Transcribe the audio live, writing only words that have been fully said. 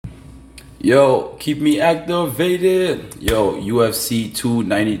Yo, keep me activated. Yo, UFC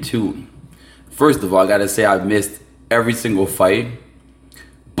 292. First of all, I gotta say I missed every single fight,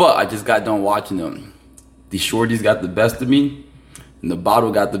 but I just got done watching them. The shorties got the best of me, and the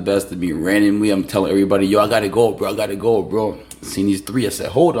bottle got the best of me. Randomly, I'm telling everybody, yo, I gotta go, bro. I gotta go, bro. Seen these three, I said,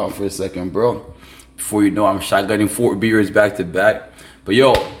 hold on for a second, bro. Before you know, I'm shotgunning 4 beers back to back. But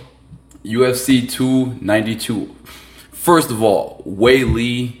yo, UFC 292. First of all, Wei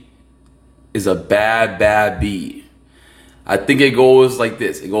Lee is a bad beat. I think it goes like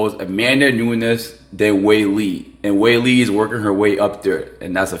this. It goes Amanda Nunes, then Wei Lee. And Wei Lee is working her way up there,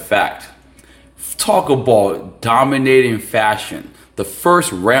 and that's a fact. Talk about dominating fashion. The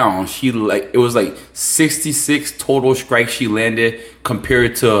first round, it was like 66 total strikes she landed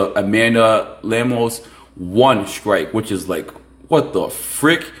compared to Amanda Lemos 1 strike, which is like, what the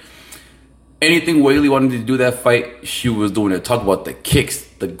frick? Anything Wei Lee wanted to do that fight, she was doing it. Talk about the kicks,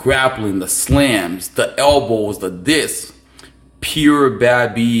 the grappling, the slams, the elbows, the this. Pure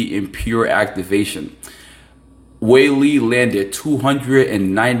bad B and pure activation. Wei Lee landed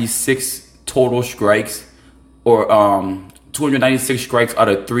 296 total strikes, or 296 strikes out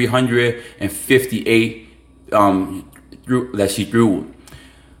of 358 that she threw.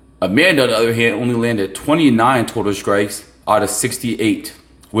 Amanda, on the other hand, only landed 29 total strikes out of 68.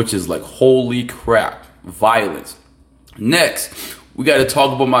 Which is like, holy crap, violence. Next, we got to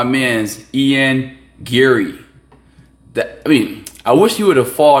talk about my man's Ian Gary. I wish he would have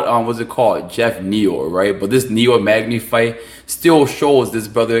fought on, what's it called, Jeff Neal, right? But this Neal Magny fight still shows this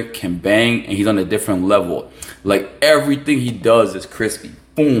brother can bang, and he's on a different level. Like, everything he does is crispy.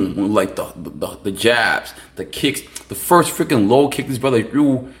 Boom, like the jabs, the kicks. The first freaking low kick this brother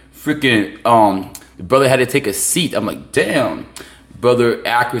threw, the brother had to take a seat. I'm like, damn. Brother,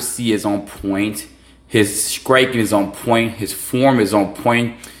 accuracy is on point. His striking is on point. His form is on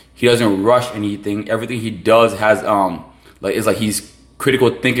point. He doesn't rush anything. Everything he does has it's like he's critical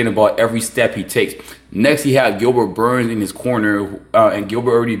thinking about every step he takes. Next, he had Gilbert Burns in his corner, and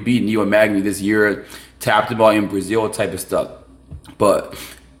Gilbert already beat Neil Magny this year, tapped him out in Brazil type of stuff. But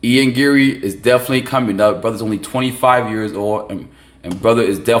Ian Gary is definitely coming up. Brother's only 25 years old, and brother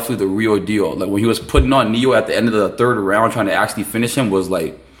is definitely the real deal. Like, when he was putting on Neo at the end of the third round, trying to actually finish him, was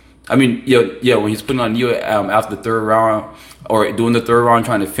like, when he's putting on Neo after the third round, or doing the third round,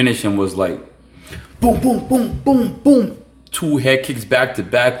 trying to finish him, was like, boom, boom, boom, boom, boom. 2 head kicks back to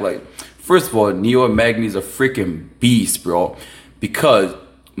back. Like, first of all, Neo Magny's a freaking beast, bro. Because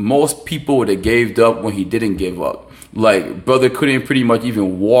most people would have gave up when he didn't give up. Like, brother couldn't pretty much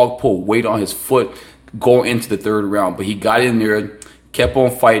even walk, put weight on his foot, go into the third round. But he got in there, kept on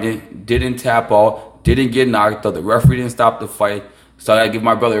fighting, didn't tap out, didn't get knocked out. The referee didn't stop the fight. So I gotta give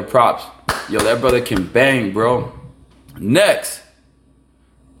my brother props. Yo, that brother can bang, bro. Next,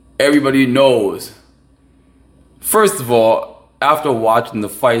 everybody knows. First of all, after watching the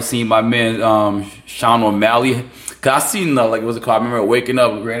fight, seeing my man Sean O'Malley, cause I seen I remember waking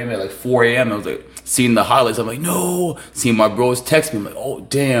up randomly at like 4 a.m. I was like, seeing the highlights. I'm like, no. Seeing my bros text me, I'm like, oh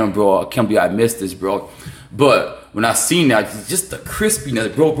damn, bro, I can't believe I missed this, bro. But when I seen that, just the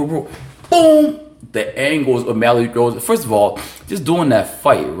crispiness, bro, boom, the angles O'Malley throws. First of all, just doing that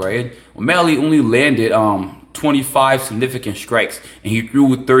fight, right? O'Malley only landed 25 significant strikes, and he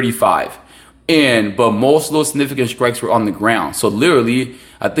threw 35. But most of those significant strikes were on the ground. So literally,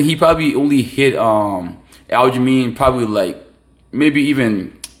 I think he probably only hit Aljamain probably like maybe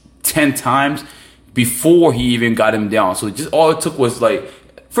even 10 times before he even got him down. So just all it took was like,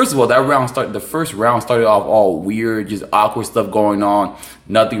 first of all, the first round started off all weird, just awkward stuff going on.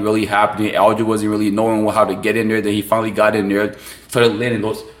 Nothing really happening. Aljo wasn't really knowing how to get in there. Then he finally got in there, started landing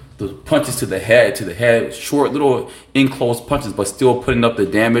those punches to the head, short little enclosed punches, but still putting up the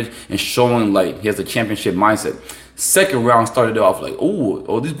damage and showing like he has a championship mindset. Second round started off like,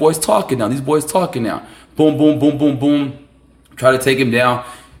 oh, these boys talking now. Boom, boom, boom, boom, boom. Try to take him down.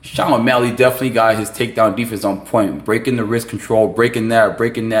 Sean O'Malley definitely got his takedown defense on point, breaking the wrist control, breaking that,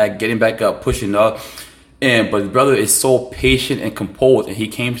 getting back up, pushing up. But the brother is so patient and composed, and he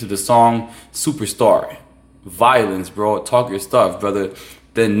came to the song Superstar. Violence, bro. Talk your stuff, brother.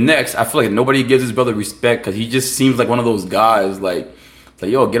 Then next, I feel like nobody gives his brother respect because he just seems like one of those guys like,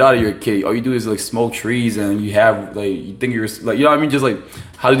 yo, get out of here, kid. All you do is like smoke trees, and you have like, you think you're like, you know what I mean? Just like,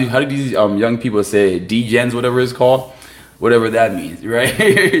 how do these young people say D-gens, whatever it's called? Whatever that means,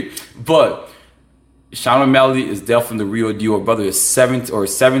 right? But Sean O'Malley is definitely the real deal. Brother is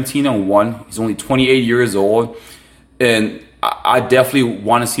 17-1. He's only 28 years old. And I definitely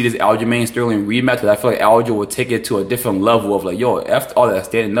want to see this Aljamain Sterling rematch, because I feel like Aljo will take it to a different level of like, yo, after all that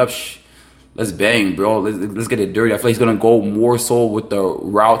standing up let's bang, bro. Let's get it dirty. I feel like he's gonna go more so with the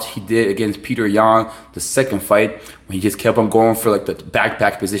route he did against Peter Yan, the second fight, when he just kept on going for like the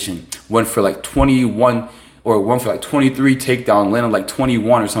back position. Went for like 21 or went for like 23 takedown, landed like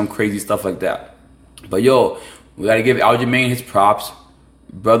 21 or some crazy stuff like that. But yo, we gotta give Aljamain his props.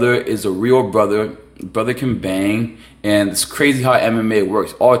 Brother is a real brother. Brother can bang, and it's crazy how MMA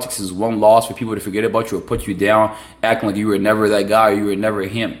works. All it takes is one loss for people to forget about you or put you down, acting like you were never that guy or you were never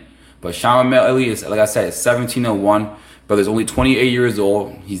him. But Sean O'Malley is, like I said, is 17-1. Brother's only 28 years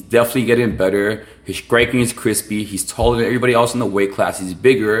old. He's definitely getting better. His striking is crispy. He's taller than everybody else in the weight class. He's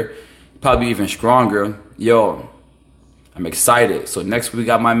bigger, probably even stronger. Yo, I'm excited. So next we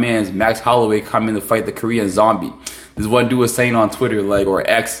got my man's Max Holloway coming to fight the Korean Zombie. This one dude was saying on Twitter, like, or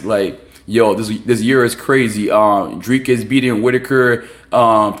X, like, yo, this year is crazy. Drake is beating Whitaker,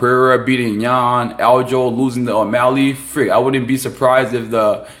 Pereira beating Yan, Aljo losing to O'Malley. Frick, I wouldn't be surprised if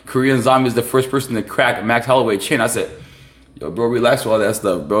the Korean Zombie is the first person to crack Max Holloway's chin. I said, yo, bro, relax with all that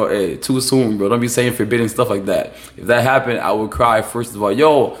stuff, bro. Hey, too soon, bro. Don't be saying forbidden stuff like that. If that happened, I would cry, first of all.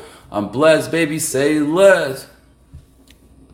 Yo, I'm blessed, baby. Say less.